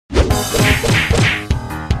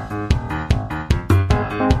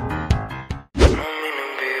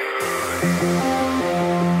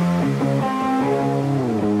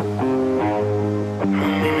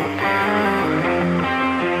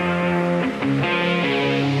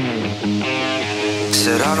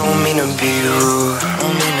Said I don't mean to be rude,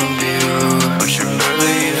 but you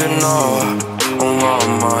barely even know. Oh my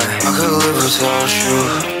mind, I could live without you.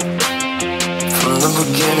 From the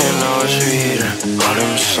beginning I was reading all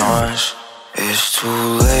them signs. It's too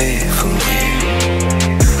late for me.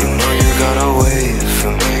 You know you gotta wait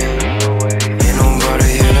for me. Ain't nobody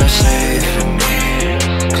here that's saving me.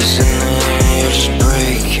 Cause in the end you're just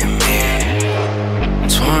breaking me.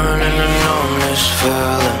 Torn in the numbness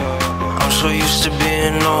feeling. I'm so used to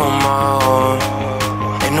being on my own.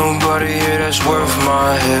 Ain't nobody here that's worth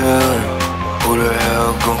my healing. Who the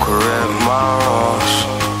hell gon' correct my wrongs?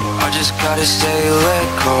 I just gotta say let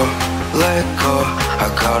go, let go. I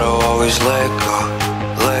gotta always let go,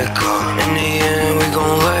 let go. In the end we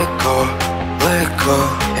gon' let go, let go.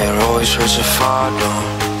 It always hurts if I don't.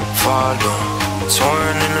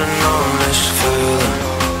 Torn in the numbness feeling.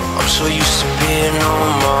 I'm so used to being on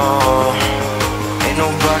my own. Ain't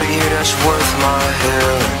nobody here that's worth my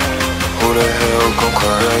healing. Who the hell gon'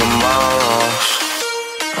 correct my wrongs?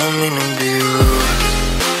 I mean to be rude.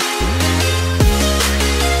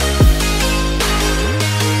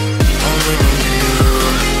 I mean to be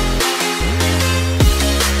rude.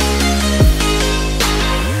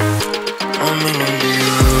 I mean to be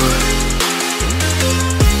rude.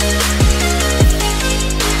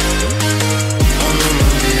 I mean to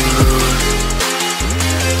be rude.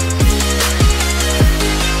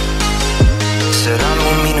 Said I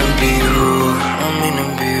don't mean to be rude, I mean to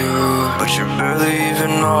be rude, but you barely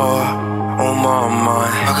even know. Oh my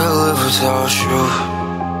mind, I could live without you.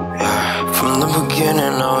 Yeah, from the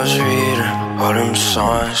beginning I was reading all them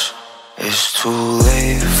signs. It's too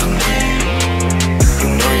late for me. You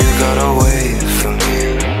know you gotta wait for me.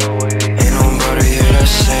 Ain't nobody here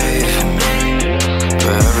that's saving me,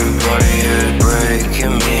 but everybody here is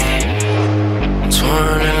breaking me.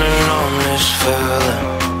 Torn in the numbness feeling.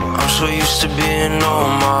 I'm so used to being on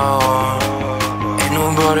my own. Ain't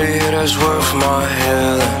nobody here that's worth my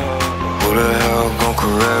healing. Who the hell gon'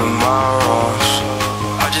 correct my wrongs?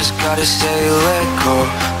 I just gotta say let go,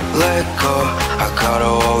 let go. I gotta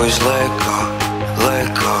always let go, let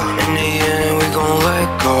go. In the end we gon' let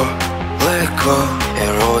go, let go.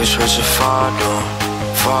 It always hurts if I don't.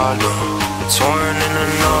 Torn in the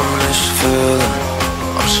numbness feeling.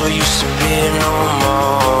 I'm so used to being on my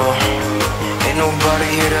own. Ain't nobody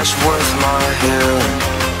here that's worth my healing.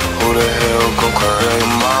 Who the hell gon' correct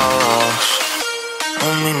my wrongs? I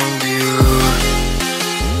mean to be rude.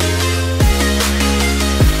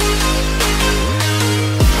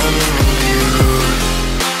 I mean to be rude.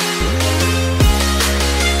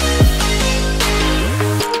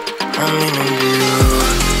 I mean to be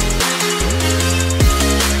rude.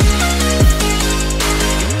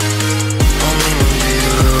 I mean to be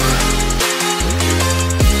rude.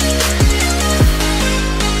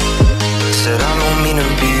 Said I don't mean to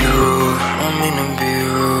be rude, I mean to be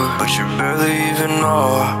rude, but you barely even know.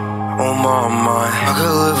 Oh my mind, I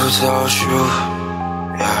could live without you.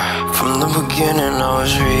 Yeah, from the beginning I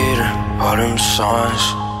was reading all them signs.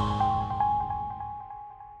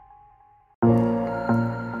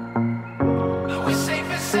 We're safe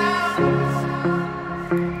and sound.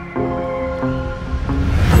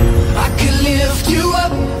 I could lift you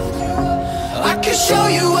up. I could show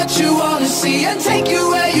you what you wanna see and take you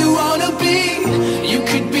where you wanna be. You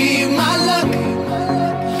could be my luck.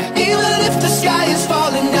 Even if the sky is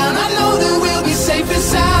falling down, I know that we'll be safe and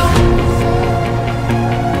sound.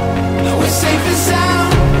 We're safe and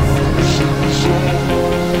sound.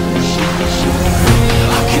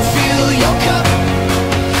 I could fill your cup.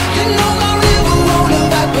 You know my river won't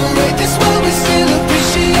evaporate. This world we still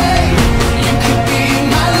appreciate. You could be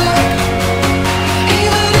my luck.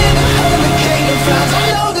 Even in a hurricane of frowns, I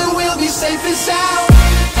know that we'll be safe and sound.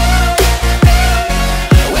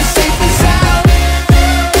 We're safe and sound.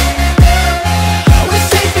 We're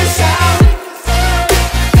safe and sound.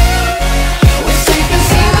 We're safe and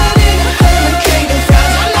sound. Even in a hurricane of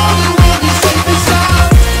frowns, I know that we'll be safe and sound.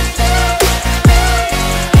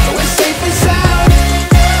 We're safe and sound.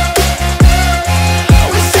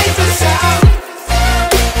 We're safe and sound.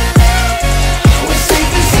 We're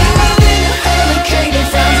safe and sound. In a hurricane of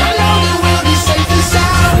frowns, I know that we'll be safe and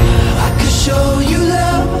sound. I could show you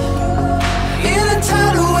love in a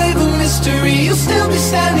tidal wave of mystery. You'll still be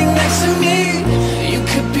standing next to me. You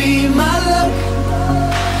could be my love.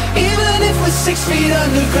 Even if we're 6 feet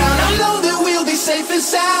underground, I know that we'll be safe and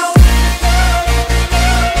sound.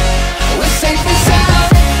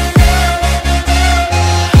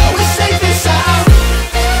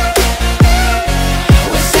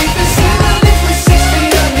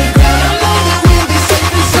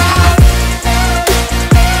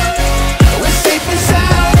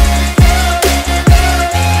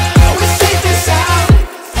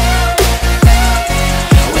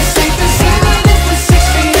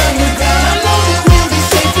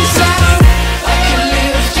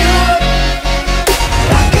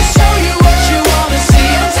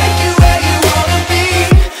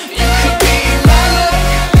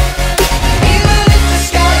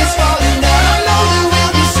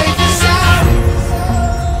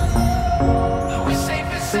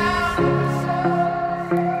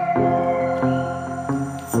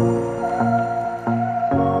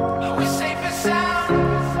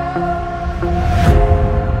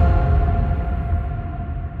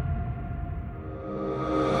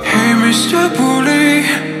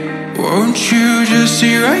 Won't you just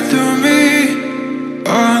see right through me?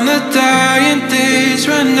 On the dying days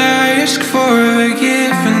when I ask for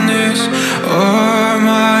forgiveness of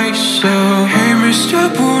myself. Hey Mr.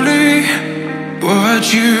 Bully,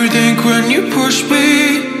 what'd you think when you pushed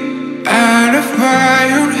me out of my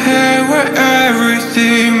own head where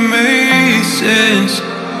everything made sense?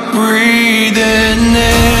 Breathing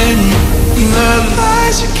in the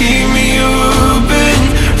lies that keep me open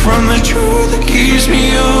from the truth that keeps me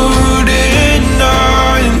holding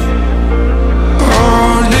on,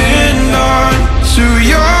 holding on to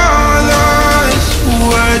your loss.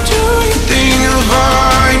 What do you think you'll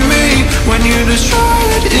find me when you destroy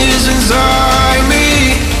what is inside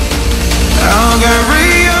me? I'll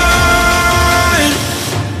carry on.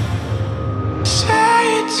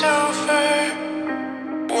 Say it's over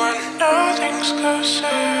when nothing's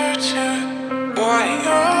closer to what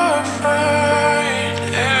you're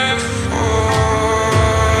fighting for.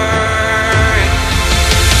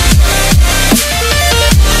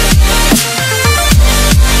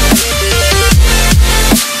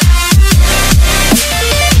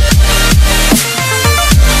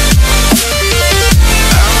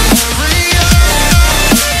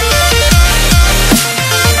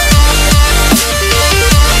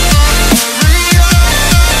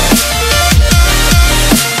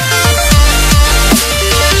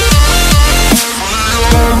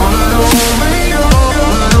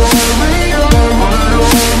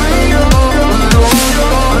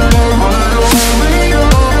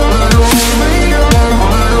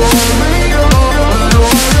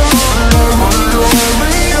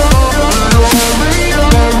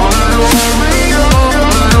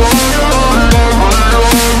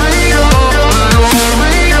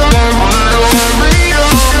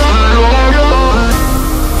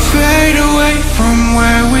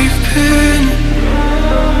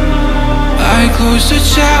 Close the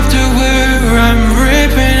chapter where I'm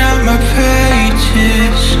ripping out my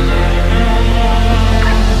pages.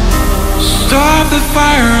 Stop the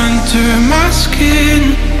fire under my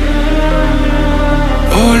skin,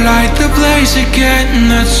 or light the blaze again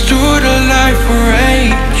that stood alive for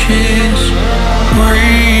ages.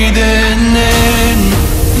 Breathing in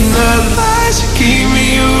the lies that keep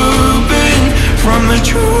me open from the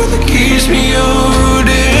truth that keeps me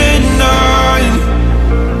holding on,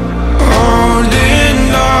 holding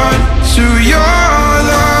on to your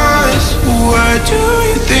loss. What do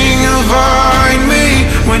you think you'll find me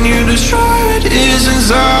when you destroy what is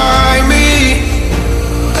inside me?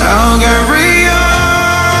 I'll carry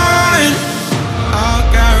on, I'll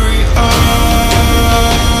carry on,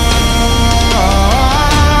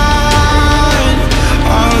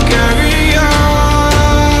 I'll carry on,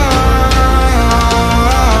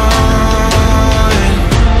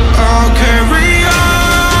 I'll carry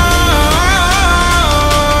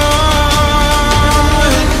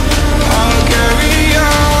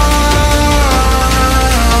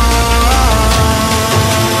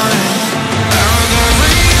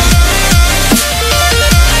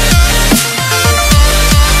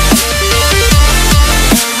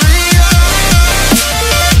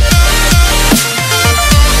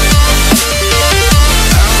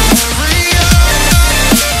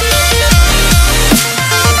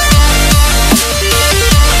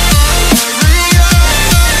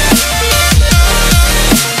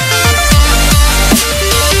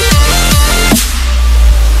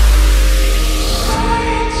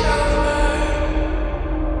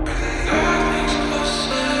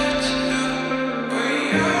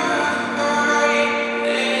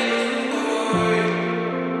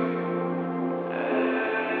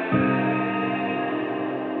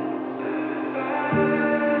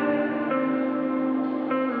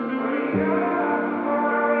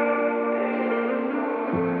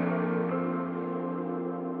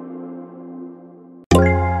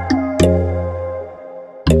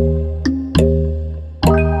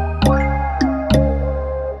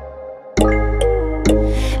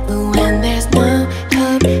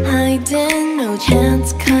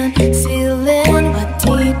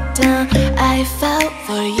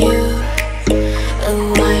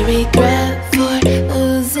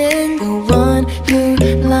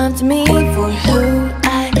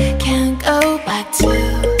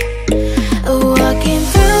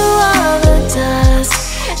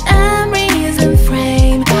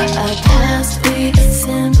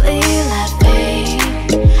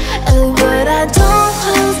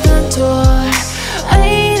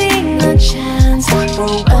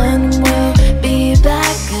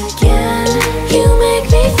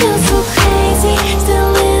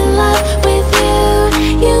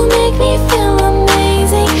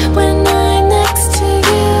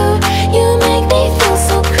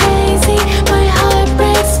Crazy.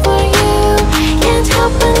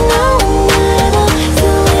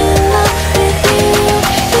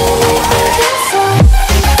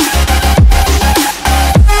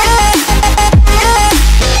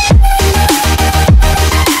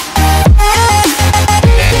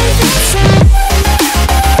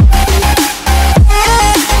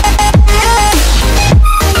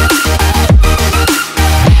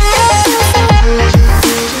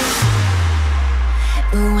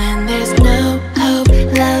 When there's no hope,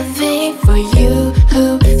 loving for you